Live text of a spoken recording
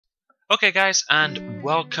Okay guys, and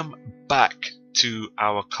welcome back to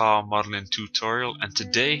our car modeling tutorial, and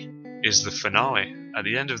today is the finale. At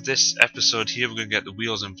the end of this episode here, we're going to get the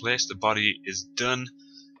wheels in place, the body is done,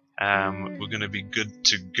 we're going to be good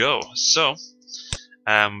to go. So,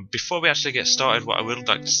 before we actually get started, what I would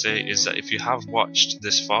like to say is that if you have watched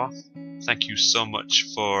this far, thank you so much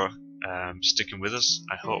for sticking with us.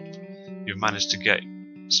 I hope you've managed to get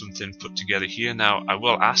something put together here. Now I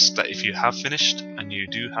will ask that if you have finished and you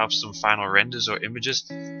do have some final renders or images,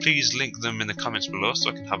 please link them in the comments below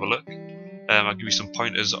so I can have a look. I'll give you some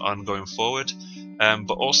pointers on going forward,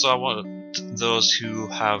 but also I want those who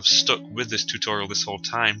have stuck with this tutorial this whole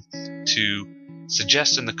time to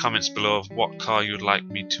suggest in the comments below of what car you'd like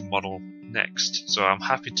me to model next. So I'm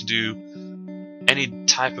happy to do any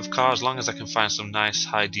type of car as long as I can find some nice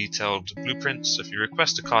high detailed blueprints. So if you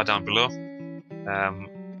request a car down below,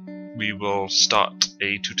 we will start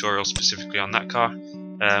a tutorial specifically on that car.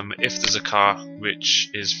 If there's a car which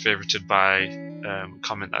is favorited by a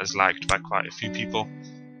comment that is liked by quite a few people,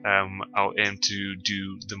 I'll aim to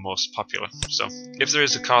do the most popular. So if there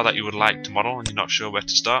is a car that you would like to model and you're not sure where to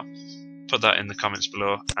start, put that in the comments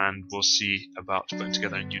below and we'll see about putting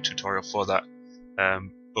together a new tutorial for that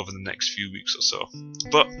over the next few weeks or so.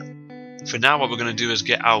 But for now, what we're going to do is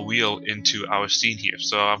get our wheel into our scene here.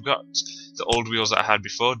 So I've got the old wheels that I had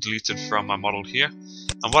before deleted from my model here,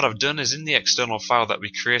 and what I've done is in the external file that we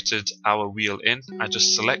created our wheel in, I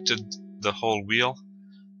just selected the whole wheel,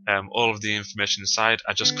 all of the information inside.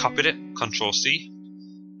 I just copied it, Ctrl C,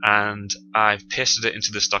 and I've pasted it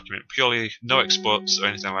into this document. Purely no exports or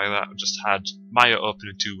anything like that. I just had Maya open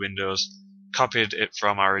in two windows, copied it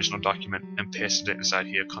from our original document and pasted it inside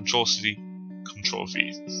here. Ctrl C, Ctrl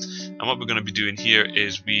V. And what we're going to be doing here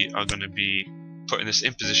is we are going to be putting this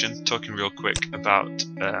in position, talking real quick about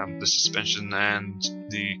the suspension and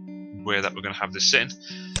the way that we're going to have this sitting,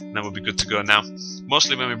 and then we'll be good to go. Now,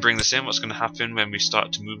 mostly when we bring this in, what's going to happen when we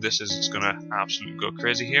start to move this is it's going to absolutely go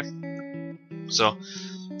crazy here. So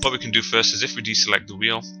what we can do first is if we deselect the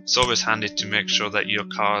wheel, it's always handy to make sure that your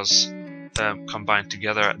cars combine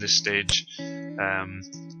together at this stage,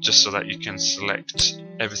 just so that you can select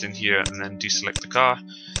everything here and then deselect the car.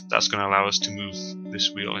 That's going to allow us to move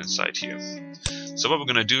this wheel inside here. So what we're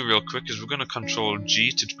going to do real quick is we're going to Control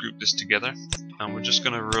G to group this together, and we're just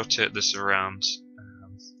going to rotate this around.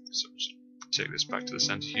 So just take this back to the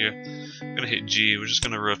center here. I'm going to hit G. We're just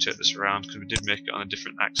going to rotate this around because we did make it on a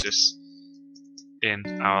different axis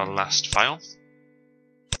in our last file.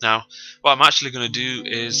 Now, what I'm actually going to do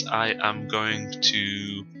is I am going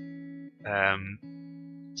to,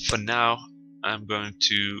 for now, I'm going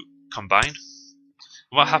to combine.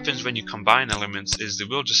 What happens when you combine elements is they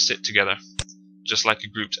will just sit together, just like a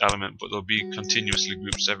grouped element, but they'll be continuously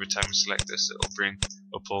grouped. So every time we select this, it'll bring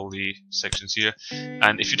up all the sections here.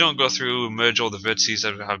 And if you don't go through and merge all the vertices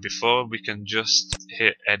that we have before, we can just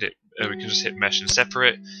hit edit, we can just hit mesh and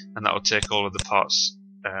separate, and that will take all of the parts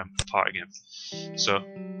apart again. So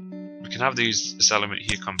we can have this element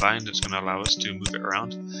here combined. It's going to allow us to move it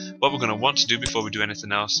around. What we're going to want to do before we do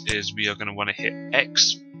anything else is we are going to want to hit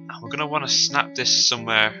X, and we're going to want to snap this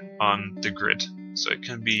somewhere on the grid. So it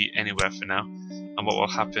can be anywhere for now. And what will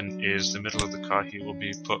happen is the middle of the car here will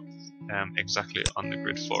be put exactly on the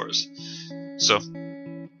grid for us. So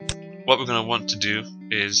what we're going to want to do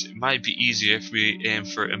is, it might be easier if we aim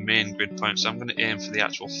for a main grid point. So I'm going to aim for the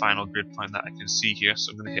actual final grid point that I can see here.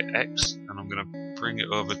 So I'm going to hit X and I'm going to bring it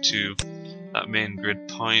over to that main grid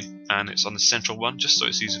point, and it's on the central one just so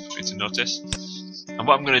it's easier for me to notice. And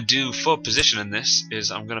what I'm going to do for positioning this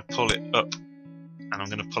is I'm going to pull it up, and I'm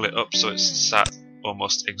going to pull it up so it's sat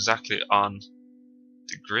almost exactly on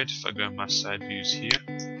the grid. If I go in my side views here,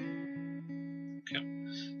 okay,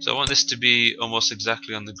 so I want this to be almost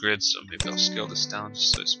exactly on the grid, so maybe I'll scale this down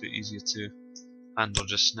just so it's a bit easier to handle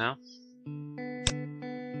just now.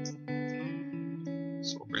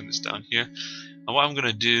 So we'll bring this down here, and what I'm going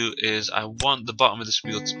to do is I want the bottom of this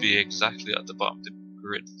wheel to be exactly at the bottom of the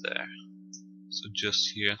grid there. So just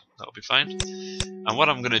here, that'll be fine. And what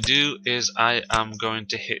I'm going to do is I am going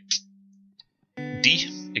to hit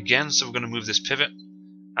D again, so we're going to move this pivot.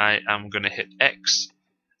 I am going to hit X,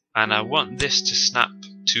 and I want this to snap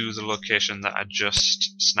to the location that I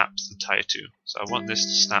just snapped the tire to. So I want this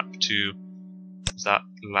to snap to that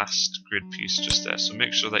last grid piece just there. So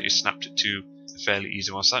make sure that you snapped it to a fairly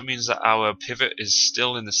easy one. So that means that our pivot is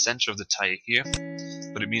still in the center of the tire here,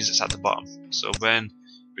 but it means it's at the bottom. So when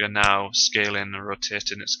we are now scaling and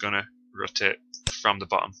rotating, it's going to rotate from the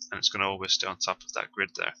bottom, and it's going to always stay on top of that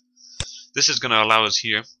grid there. This is going to allow us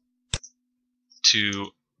here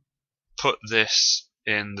to put this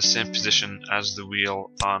in the same position as the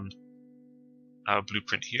wheel on our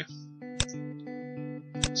blueprint here.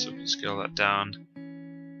 So we can scale that down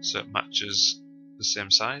so it matches the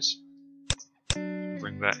same size.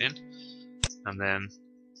 Bring that in, and then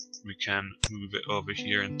we can move it over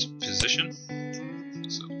here into position.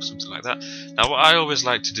 So something like that. Now what I always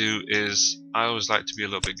like to do is I always like to be a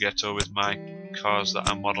little bit ghetto with my cars that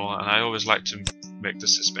I model, and I always like to make the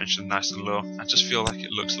suspension nice and low. I just feel like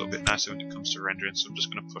it looks a little bit nicer when it comes to rendering, so I'm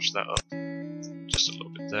just going to push that up just a little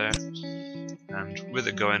bit there. And with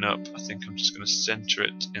it going up, I think I'm just going to center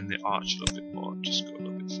it in the arch a little bit more, just go a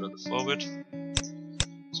little bit further forward.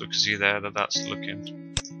 So you can see there that that's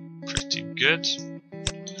looking pretty good.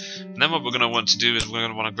 And then what we're going to want to do is we're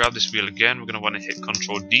going to want to grab this wheel again, we're going to want to hit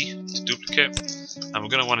Ctrl D to duplicate, and we're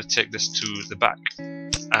going to want to take this to the back.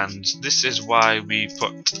 And this is why we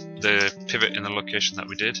put the pivot in the location that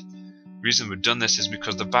we did. The reason we've done this is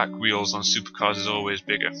because the back wheels on supercars is always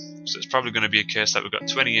bigger. So it's probably going to be a case that we've got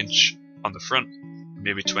 20-inch on the front,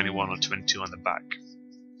 maybe 21 or 22 on the back.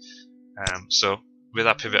 So with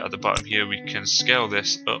our pivot at the bottom here, we can scale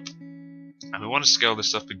this up. And we want to scale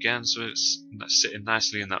this up again so it's sitting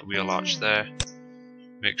nicely in that wheel arch there.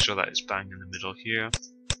 Make sure that it's bang in the middle here.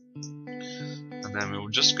 And then we're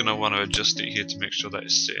just going to want to adjust it here to make sure that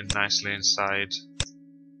it's sitting nicely inside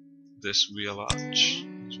this wheel arch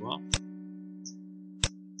as well.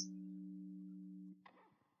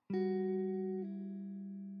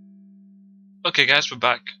 Okay guys, we're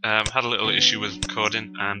back. Had a little issue with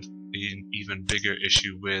coding and an even bigger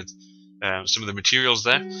issue with some of the materials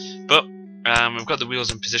there. But we've got the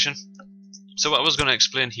wheels in position. So what I was going to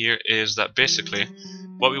explain here is that basically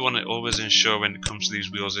what we want to always ensure when it comes to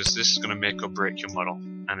these wheels is this is going to make or break your model.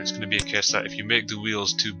 And it's going to be a case that if you make the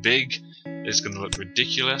wheels too big, it's going to look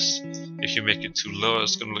ridiculous. If you make it too low,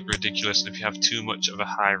 it's going to look ridiculous. And if you have too much of a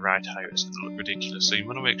high ride height, it's going to look ridiculous. So you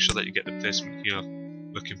want to make sure that you get the placement here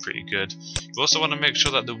looking pretty good. You also want to make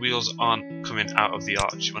sure that the wheels aren't coming out of the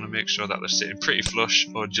arch. You want to make sure that they're sitting pretty flush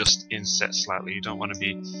or just inset slightly. You don't want to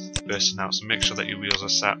be bursting out, so make sure that your wheels are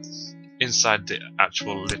sat inside the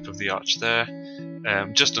actual lip of the arch there.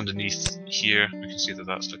 Just underneath here, we can see that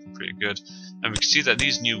that's looking pretty good. And we can see that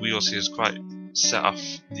these new wheels here is quite set off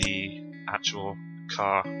the actual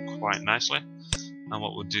car quite nicely. And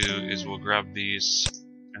what we'll do is we'll grab these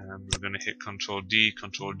and we're going to hit Ctrl D,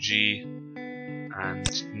 Ctrl G, and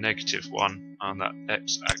 -1 on that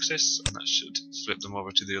X axis, and that should flip them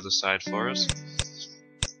over to the other side for us.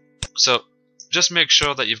 So just make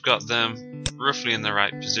sure that you've got them roughly in the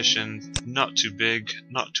right position, not too big,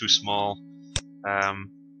 not too small,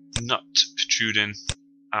 not protruding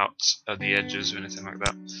out at the edges or anything like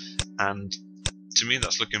that. And to me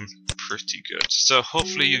that's looking pretty good. So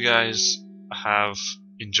hopefully you guys have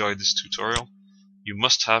enjoyed this tutorial. You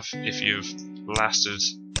must have if you've lasted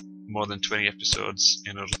more than 20 episodes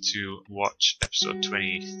in order to watch episode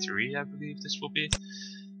 23, I believe this will be.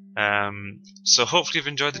 So hopefully you've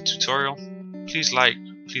enjoyed the tutorial. Please like,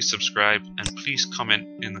 please subscribe, and please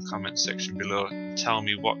comment in the comment section below and tell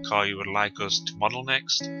me what car you would like us to model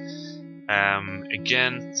next.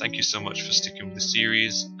 Again, thank you so much for sticking with the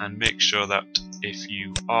series, and make sure that if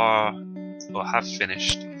you are or have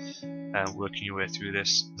finished working your way through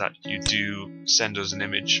this, that you do send us an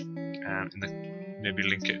image maybe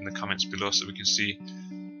link it in the comments below so we can see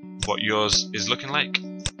what yours is looking like.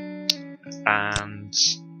 And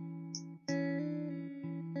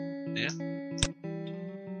yeah,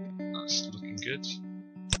 that's looking good.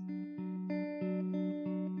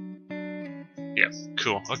 Yeah,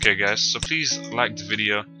 cool. Okay guys, so please like the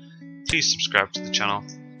video, please subscribe to the channel,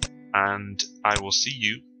 and I will see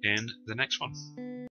you in the next one.